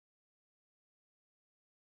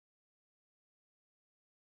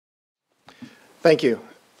Thank you.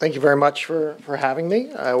 Thank you very much for having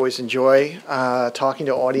me. I always enjoy talking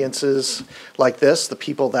to audiences like this, the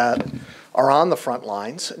people that are on the front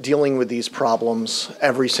lines dealing with these problems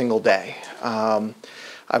every single day.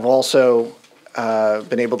 I've also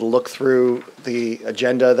been able to look through the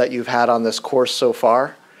agenda that you've had on this course so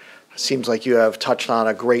far. It seems like you have touched on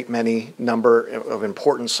a great many number of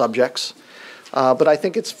important subjects. But I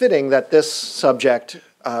think it's fitting that this subject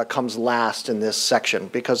comes last in this section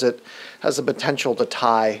because it has the potential to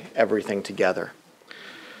tie everything together.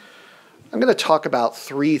 I'm going to talk about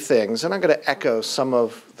three things, and I'm going to echo some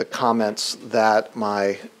of the comments that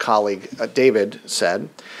my colleague David said.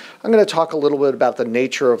 I'm going to talk a little bit about the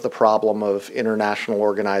nature of the problem of international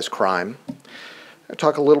organized crime. I'll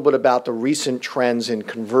talk a little bit about the recent trends in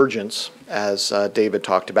convergence, as David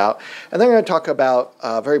talked about, and then I'm going to talk about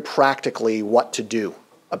very practically what to do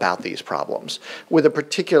about these problems, with a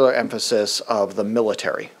particular emphasis of the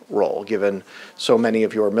military role, given so many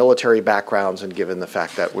of your military backgrounds and given the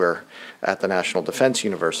fact that we're at the National Defense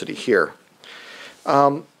University here.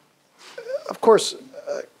 Of course,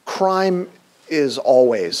 crime is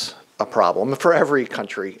always a problem for every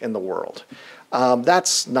country in the world.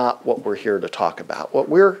 That's not what we're here to talk about. What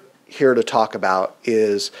we're here to talk about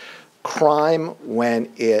is crime when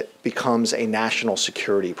it becomes a national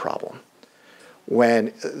security problem.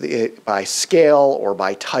 When by scale or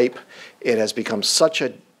by type, it has become such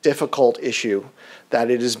a difficult issue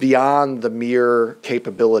that it is beyond the mere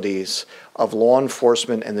capabilities of law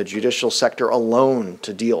enforcement and the judicial sector alone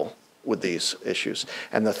to deal with these issues,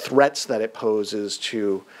 and the threats that it poses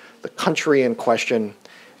to the country in question,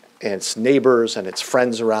 and its neighbors and its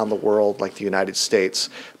friends around the world, like the United States,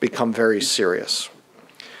 become very serious.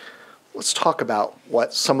 Let's talk about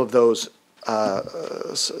what some of those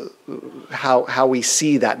how we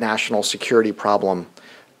see that national security problem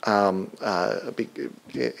come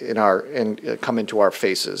into our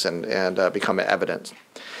faces and become evident.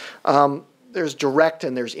 There's direct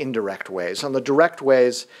and there's indirect ways. On the direct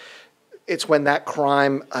ways, it's when that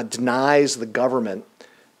crime denies the government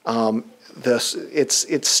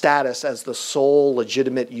its status as the sole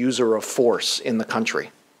legitimate user of force in the country.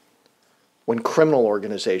 When criminal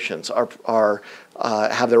organizations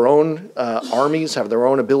have their own armies, have their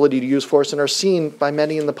own ability to use force, and are seen by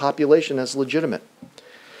many in the population as legitimate.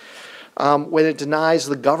 When it denies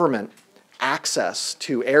the government access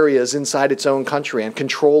to areas inside its own country and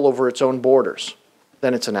control over its own borders,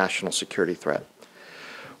 then it's a national security threat.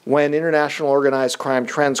 When international organized crime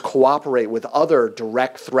trends cooperate with other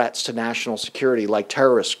direct threats to national security, like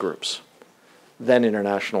terrorist groups, then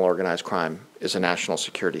international organized crime is a national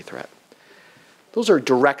security threat. Those are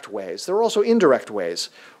direct ways. There are also indirect ways.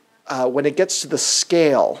 When it gets to the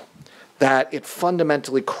scale that it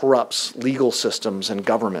fundamentally corrupts legal systems and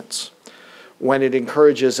governments, when it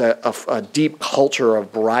encourages a deep culture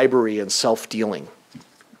of bribery and self-dealing,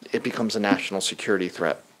 it becomes a national security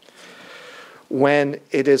threat. When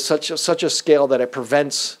it is such a scale that it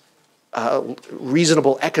prevents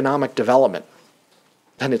reasonable economic development,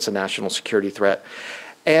 then it's a national security threat.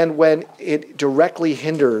 And when it directly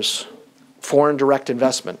hinders foreign direct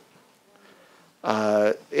investment,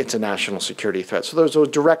 it's a national security threat. So there's those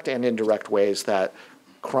direct and indirect ways that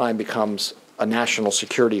crime becomes a national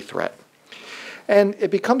security threat. And it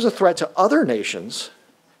becomes a threat to other nations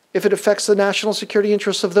if it affects the national security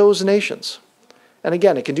interests of those nations. And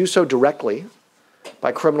again, it can do so directly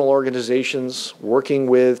by criminal organizations working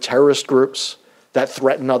with terrorist groups that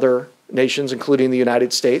threaten other nations, including the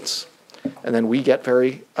United States, and then we get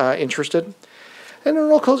very interested. And it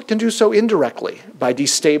also can do so indirectly by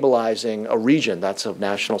destabilizing a region that's of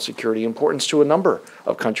national security importance to a number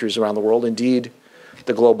of countries around the world, indeed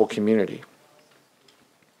the global community.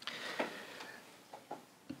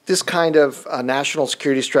 This kind of national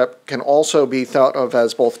security threat can also be thought of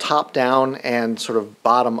as both top-down and sort of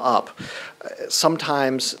bottom-up.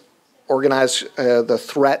 Sometimes the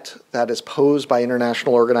threat that is posed by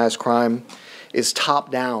international organized crime is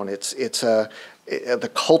top-down.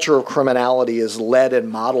 The culture of criminality is led and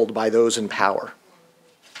modeled by those in power.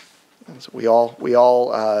 So we all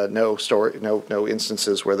know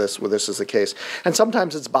instances where this is the case, and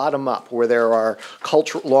sometimes it's bottom up, where there are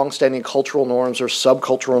long-standing cultural norms or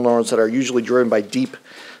subcultural norms that are usually driven by deep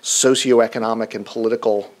socioeconomic and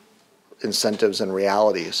political incentives and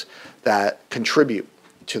realities that contribute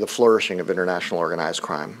to the flourishing of international organized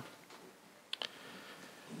crime.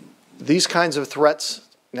 These kinds of threats,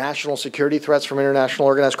 national security threats from international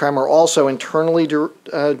organized crime, are also internally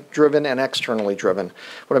driven and externally driven.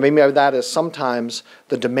 What I mean by that is sometimes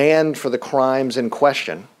the demand for the crimes in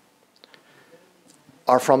question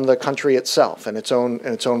are from the country itself and its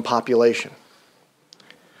own population.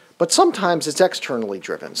 But sometimes it's externally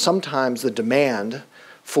driven. Sometimes the demand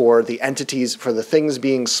for the entities, for the things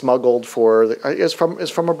being smuggled is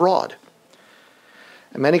from abroad.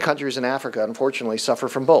 And many countries in Africa, unfortunately, suffer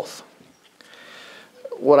from both.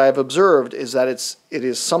 What I've observed is that it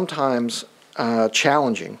is sometimes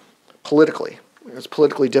challenging politically. It's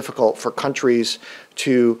politically difficult for countries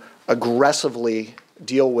to aggressively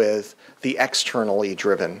deal with the externally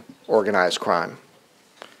driven organized crime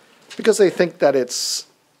because they think that it's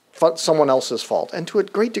someone else's fault, and to a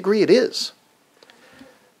great degree it is.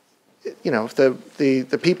 You know, if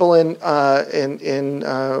the people in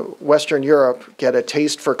Western Europe get a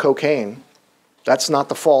taste for cocaine, that's not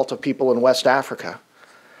the fault of people in West Africa.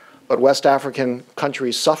 But West African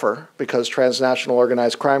countries suffer because transnational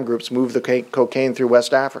organized crime groups move the cocaine through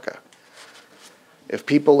West Africa. If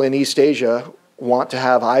people in East Asia want to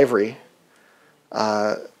have ivory,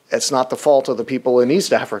 it's not the fault of the people in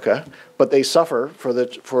East Africa, but they suffer for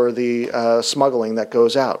the smuggling that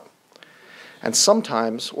goes out. And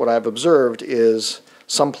sometimes what I've observed is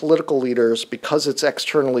some political leaders, because it's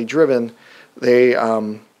externally driven, they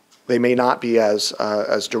may not be as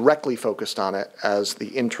directly focused on it as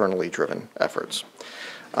the internally driven efforts.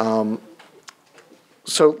 So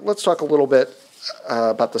let's talk a little bit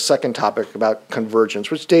about the second topic, about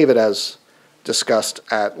convergence, which David has discussed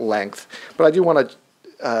at length. But I do want to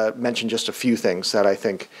mention just a few things that I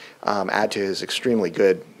think add to his extremely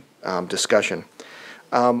good discussion.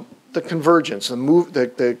 The convergence,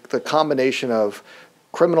 the combination of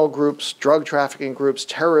criminal groups, drug trafficking groups,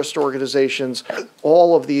 terrorist organizations,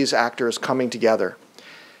 all of these actors coming together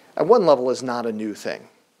at one level is not a new thing.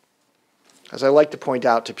 As I like to point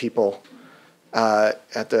out to people,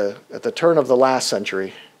 at the turn of the last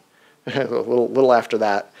century, a little after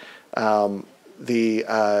that,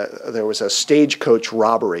 there was a stagecoach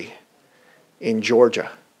robbery in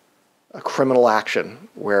Georgia, a criminal action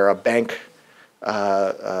where a bank,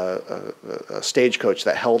 a stagecoach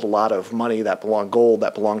that held a lot of money gold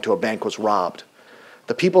that belonged to a bank was robbed.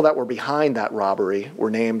 The people that were behind that robbery were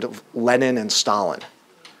named Lenin and Stalin.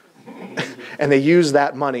 And they used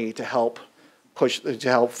that money to help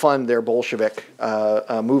fund their Bolshevik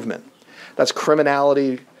movement. That's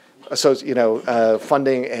criminality,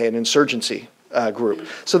 funding an insurgency group.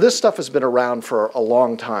 So this stuff has been around for a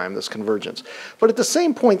long time, this convergence. But at the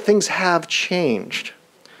same point, things have changed.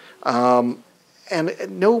 And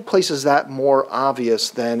no place is that more obvious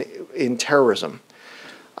than in terrorism.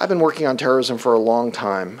 I've been working on terrorism for a long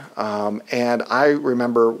time, and I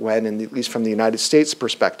remember when, at least from the United States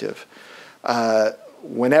perspective,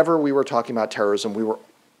 whenever we were talking about terrorism, we were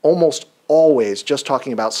almost always just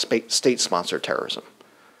talking about state-sponsored terrorism.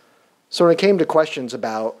 So when it came to questions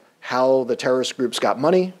about how the terrorist groups got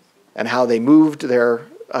money and how they moved their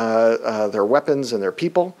weapons and their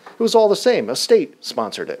people, it was all the same. A state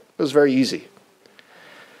sponsored it. It was very easy.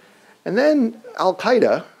 And then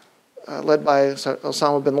Al-Qaeda, led by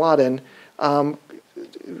Osama bin Laden,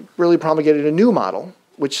 really promulgated a new model,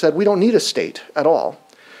 which said we don't need a state at all.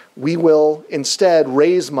 We will instead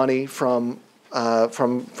raise money from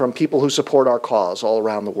people who support our cause all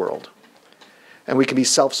around the world. And we can be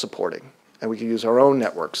self-supporting, and we can use our own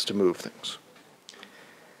networks to move things.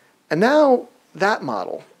 And now that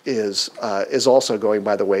model is also going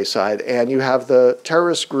by the wayside, and you have the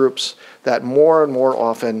terrorist groups that more and more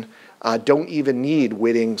often don't even need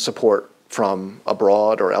witting support from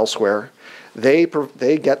abroad or elsewhere. They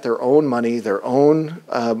get their own money, their own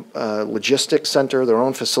logistics center, their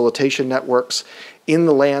own facilitation networks in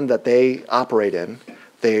the land that they operate in.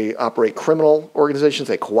 They operate criminal organizations.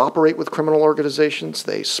 They cooperate with criminal organizations.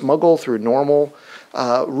 They smuggle through normal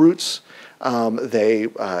routes. They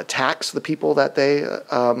tax the people that they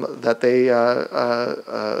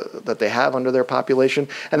have under their population,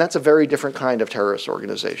 and that's a very different kind of terrorist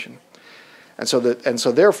organization. And so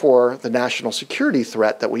therefore, the national security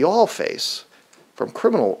threat that we all face from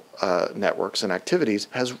criminal networks and activities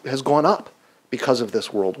has gone up because of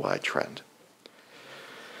this worldwide trend.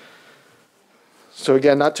 So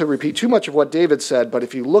again, not to repeat too much of what David said, but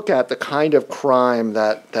if you look at the kind of crime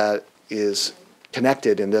that is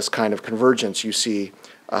connected in this kind of convergence, you see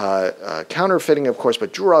counterfeiting, of course,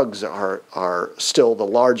 but drugs are still the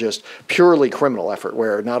largest purely criminal effort,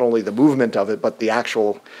 where not only the movement of it, but the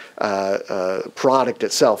actual product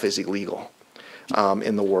itself is illegal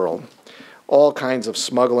in the world. All kinds of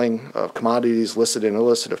smuggling of commodities, licit and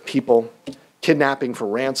illicit, of people. Kidnapping for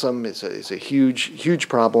ransom is a huge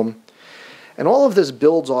problem. And all of this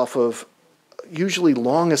builds off of usually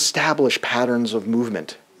long-established patterns of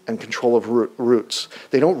movement and control of routes.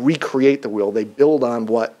 They don't recreate the wheel, they build on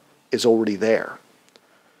what is already there.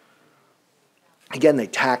 Again, they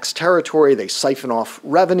tax territory, they siphon off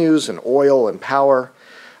revenues and oil and power.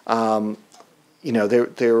 There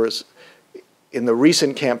was, in the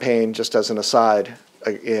recent campaign, just as an aside,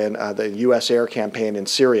 in the U.S. air campaign in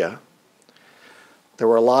Syria, there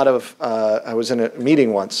were a lot of, I was in a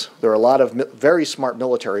meeting once, there were a lot of very smart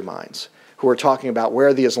military minds who were talking about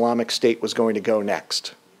where the Islamic State was going to go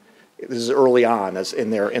next. This is early on as in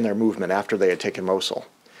their movement after they had taken Mosul.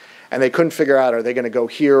 And they couldn't figure out, are they going to go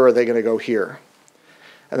here or are they going to go here?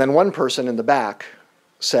 And then one person in the back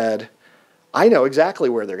said, I know exactly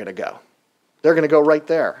where they're going to go. They're going to go right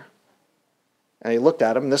there. And he looked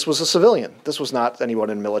at him, and this was a civilian. This was not anyone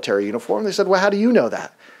in military uniform. They said, well, how do you know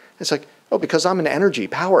that? It's like, oh, because I'm an energy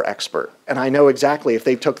power expert, and I know exactly if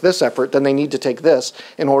they took this effort, then they need to take this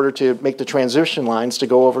in order to make the transition lines to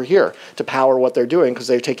go over here to power what they're doing, because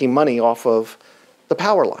they're taking money off of the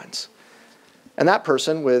power lines. And that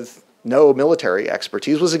person with no military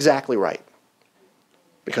expertise was exactly right,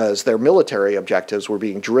 because their military objectives were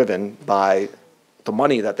being driven by the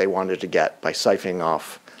money that they wanted to get by siphoning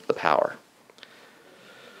off the power.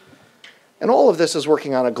 And all of this is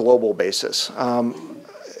working on a global basis.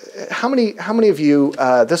 How many of you,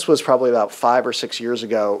 this was probably about 5 or 6 years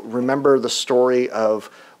ago, remember the story of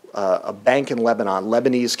a bank in Lebanon,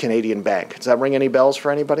 Lebanese Canadian bank? Does that ring any bells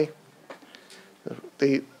for anybody?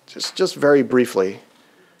 Just very briefly,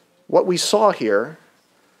 what we saw here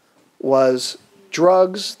was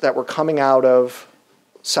drugs that were coming out of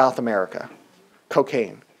South America,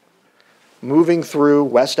 cocaine, moving through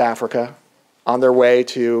West Africa on their way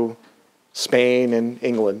to Spain and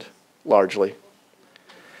England, largely,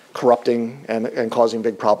 corrupting and causing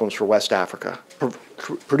big problems for West Africa,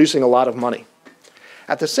 producing a lot of money.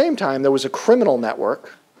 At the same time, there was a criminal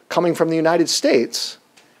network coming from the United States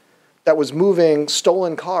that was moving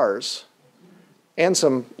stolen cars and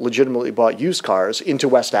some legitimately bought used cars into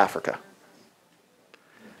West Africa.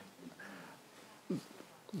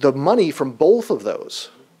 The money from both of those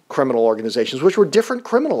criminal organizations, which were different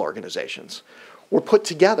criminal organizations, were put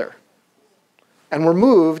together and were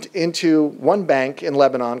moved into one bank in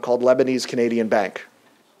Lebanon called Lebanese Canadian Bank.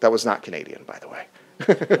 That was not Canadian, by the way.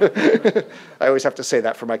 I always have to say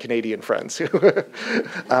that for my Canadian friends.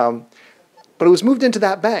 But it was moved into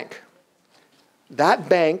that bank. That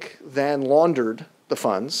bank then laundered the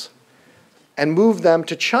funds and moved them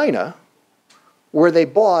to China, where they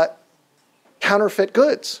bought counterfeit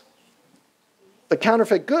goods. The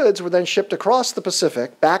counterfeit goods were then shipped across the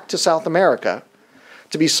Pacific back to South America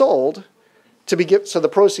to be sold, so the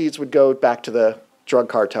proceeds would go back to the drug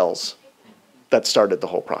cartels that started the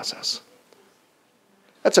whole process.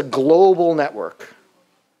 That's a global network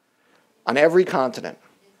on every continent.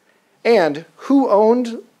 And who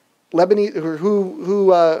owned Lebanese?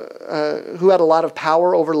 Who had a lot of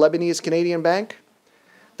power over Lebanese Canadian Bank?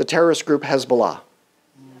 The terrorist group Hezbollah,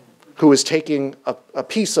 who was taking a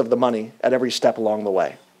piece of the money at every step along the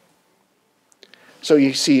way. So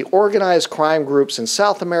you see organized crime groups in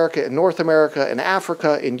South America, in North America, in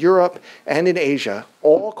Africa, in Europe, and in Asia,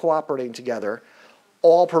 all cooperating together,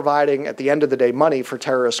 all providing, at the end of the day, money for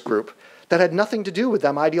terrorist group that had nothing to do with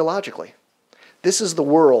them ideologically. This is the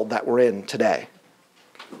world that we're in today.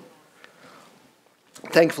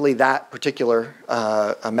 Thankfully, that particular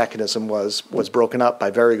mechanism was broken up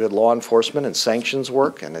by very good law enforcement and sanctions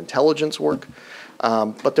work and intelligence work,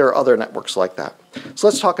 but there are other networks like that. So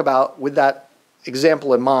let's talk about, with that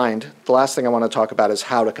example in mind, the last thing I want to talk about is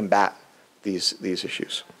how to combat these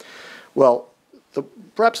issues. Well,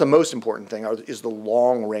 perhaps the most important thing is the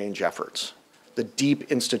long-range efforts, the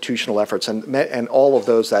deep institutional efforts, and all of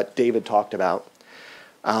those that David talked about,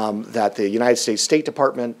 that the United States State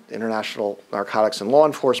Department, International Narcotics and Law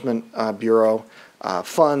Enforcement Bureau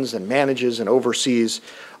funds and manages and oversees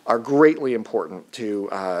are greatly important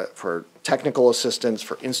for technical assistance,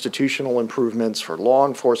 for institutional improvements, for law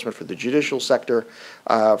enforcement, for the judicial sector,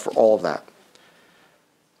 for all of that.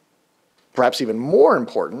 Perhaps even more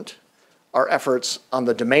important are efforts on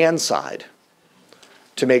the demand side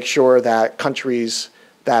to make sure that countries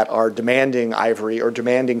that are demanding ivory or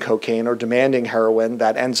demanding cocaine or demanding heroin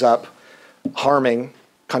that ends up harming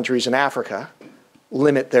countries in Africa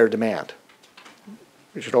limit their demand.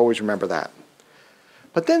 We should always remember that.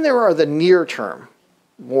 But then there are the near-term,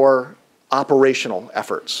 more operational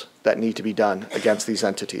efforts that need to be done against these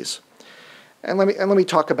entities. And let me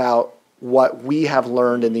talk about what we have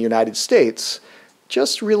learned in the United States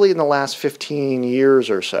just really in the last 15 years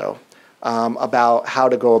or so about how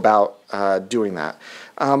to go about doing that.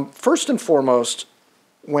 First and foremost,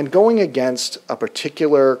 when going against a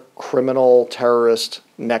particular criminal terrorist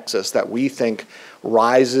nexus that we think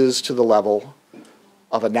rises to the level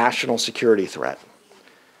of a national security threat,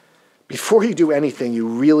 before you do anything, you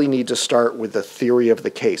really need to start with the theory of the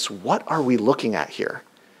case. What are we looking at here?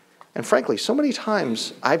 And frankly, so many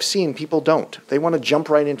times I've seen people don't. They want to jump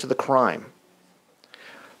right into the crime.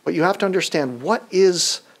 But you have to understand, what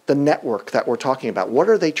is the network that we're talking about? What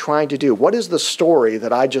are they trying to do? What is the story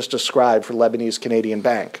that I just described for Lebanese Canadian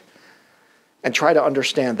Bank? And try to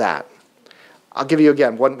understand that. I'll give you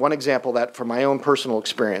again one example that from my own personal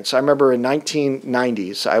experience. I remember in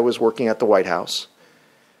 1990s, I was working at the White House,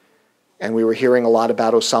 and we were hearing a lot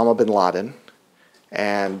about Osama bin Laden.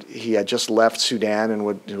 And he had just left Sudan and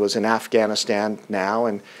was in Afghanistan now,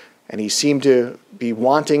 and he seemed to be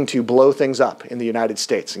wanting to blow things up in the United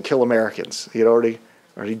States and kill Americans. He had already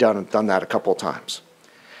done that a couple of times.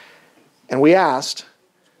 And we asked,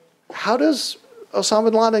 how does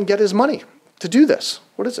Osama bin Laden get his money to do this?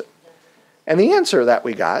 What is it? And the answer that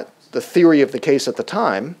we got, the theory of the case at the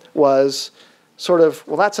time, was sort of,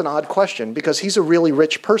 well, that's an odd question because he's a really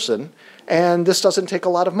rich person and this doesn't take a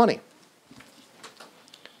lot of money.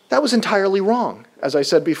 That was entirely wrong, as I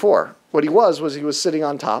said before. What he was he was sitting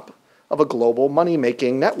on top of a global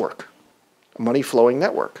money-making network, a money-flowing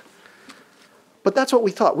network. But that's what we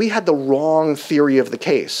thought. We had the wrong theory of the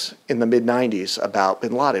case in the mid-90s about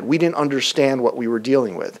bin Laden. We didn't understand what we were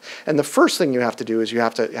dealing with. And the first thing you have to do is you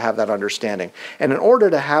have to have that understanding. And in order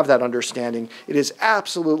to have that understanding, it is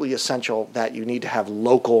absolutely essential that you need to have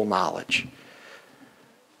local knowledge.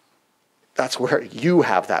 That's where you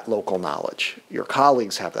have that local knowledge. Your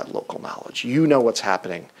colleagues have that local knowledge. You know what's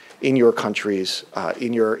happening in your countries,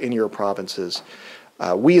 in your provinces.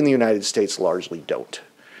 We in the United States largely don't.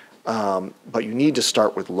 But you need to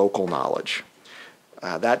start with local knowledge.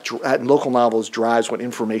 That local knowledge drives what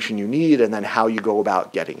information you need and then how you go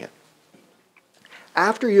about getting it.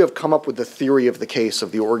 After you have come up with the theory of the case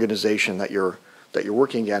of the organization that you're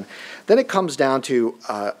working in, then it comes down to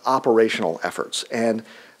operational efforts. And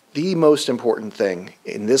the most important thing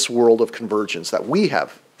in this world of convergence that we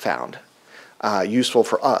have found useful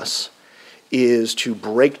for us is to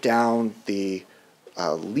break down the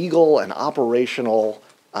legal and operational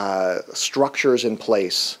structures in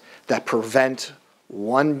place that prevent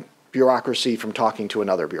one bureaucracy from talking to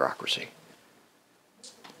another bureaucracy,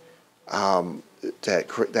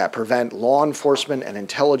 that prevent law enforcement and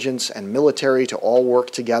intelligence and military to all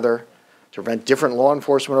work together, to prevent different law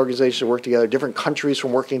enforcement organizations to work together, different countries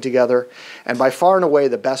from working together. And by far and away,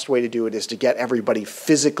 the best way to do it is to get everybody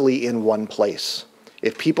physically in one place.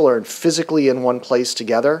 If people are physically in one place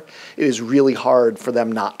together, it is really hard for them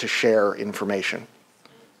not to share information.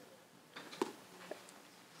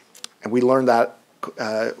 And we learned that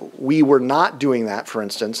we were not doing that, for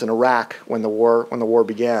instance, in Iraq when the war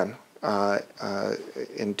began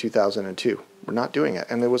in 2002. We're not doing it,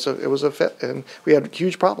 and it was a fit, and we had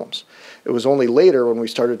huge problems. It was only later when we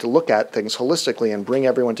started to look at things holistically and bring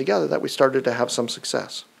everyone together that we started to have some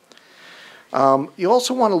success. You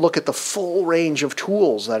also want to look at the full range of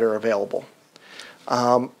tools that are available.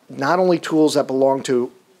 Not only tools that belong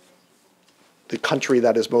to the country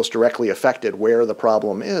that is most directly affected, where the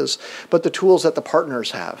problem is, but the tools that the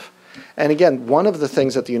partners have. And again, one of the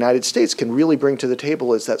things that the United States can really bring to the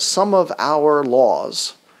table is that some of our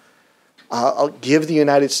laws give the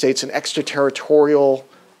United States an extraterritorial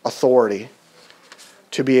authority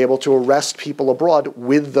to be able to arrest people abroad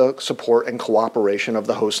with the support and cooperation of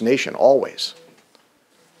the host nation, always.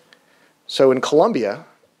 So in Colombia,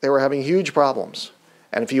 they were having huge problems.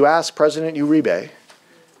 And if you ask President Uribe,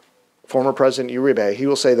 former President Uribe, he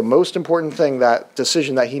will say the most important thing, that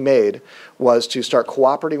decision that he made, was to start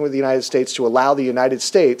cooperating with the United States to allow the United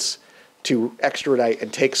States to extradite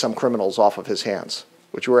and take some criminals off of his hands,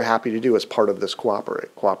 which we're happy to do as part of this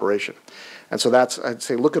cooperation. And so that's, I'd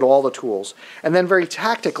say, look at all the tools. And then very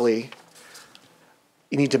tactically,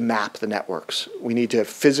 you need to map the networks. We need to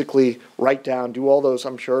physically write down, do all those.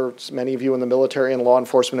 I'm sure many of you in the military and law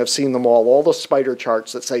enforcement have seen them all the spider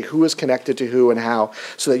charts that say who is connected to who and how,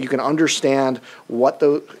 so that you can understand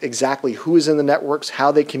exactly who is in the networks,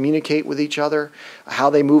 how they communicate with each other, how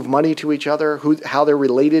they move money to each other, how they're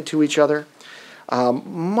related to each other.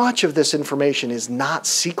 Much of this information is not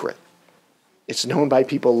secret. It's known by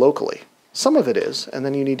people locally. Some of it is, and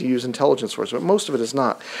then you need to use intelligence sources, but most of it is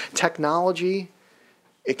not. Technology,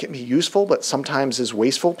 it can be useful, but sometimes is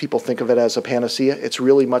wasteful. People think of it as a panacea. It's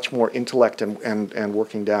really much more intellect and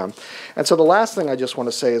working down. And so the last thing I just want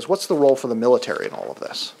to say is, what's the role for the military in all of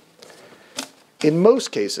this? In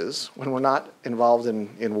most cases, when we're not involved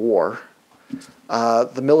in war,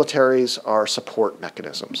 the militaries are support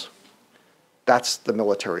mechanisms. That's the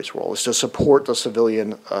military's role, is to support the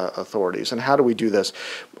civilian authorities. And how do we do this?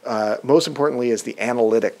 Most importantly is the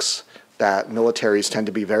analytics that militaries tend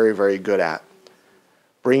to be very, very good at.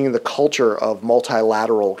 bringing the culture of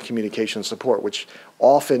multilateral communication support, which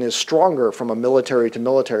often is stronger from a military to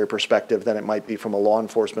military perspective than it might be from a law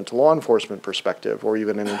enforcement to law enforcement perspective, or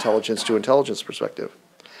even an intelligence to intelligence perspective.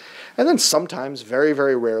 And then sometimes, very,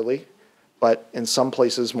 very rarely, but in some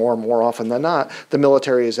places more and more often than not, the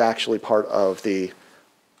military is actually part of the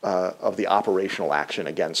operational action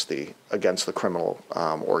against the criminal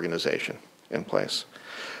organization in place.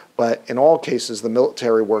 But in all cases, the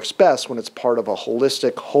military works best when it's part of a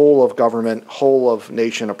holistic, whole-of-government,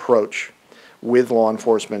 whole-of-nation approach with law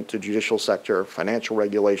enforcement to judicial sector, financial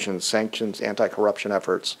regulations, sanctions, anti-corruption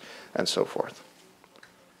efforts, and so forth.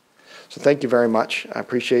 So thank you very much. I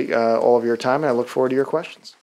appreciate all of your time, and I look forward to your questions.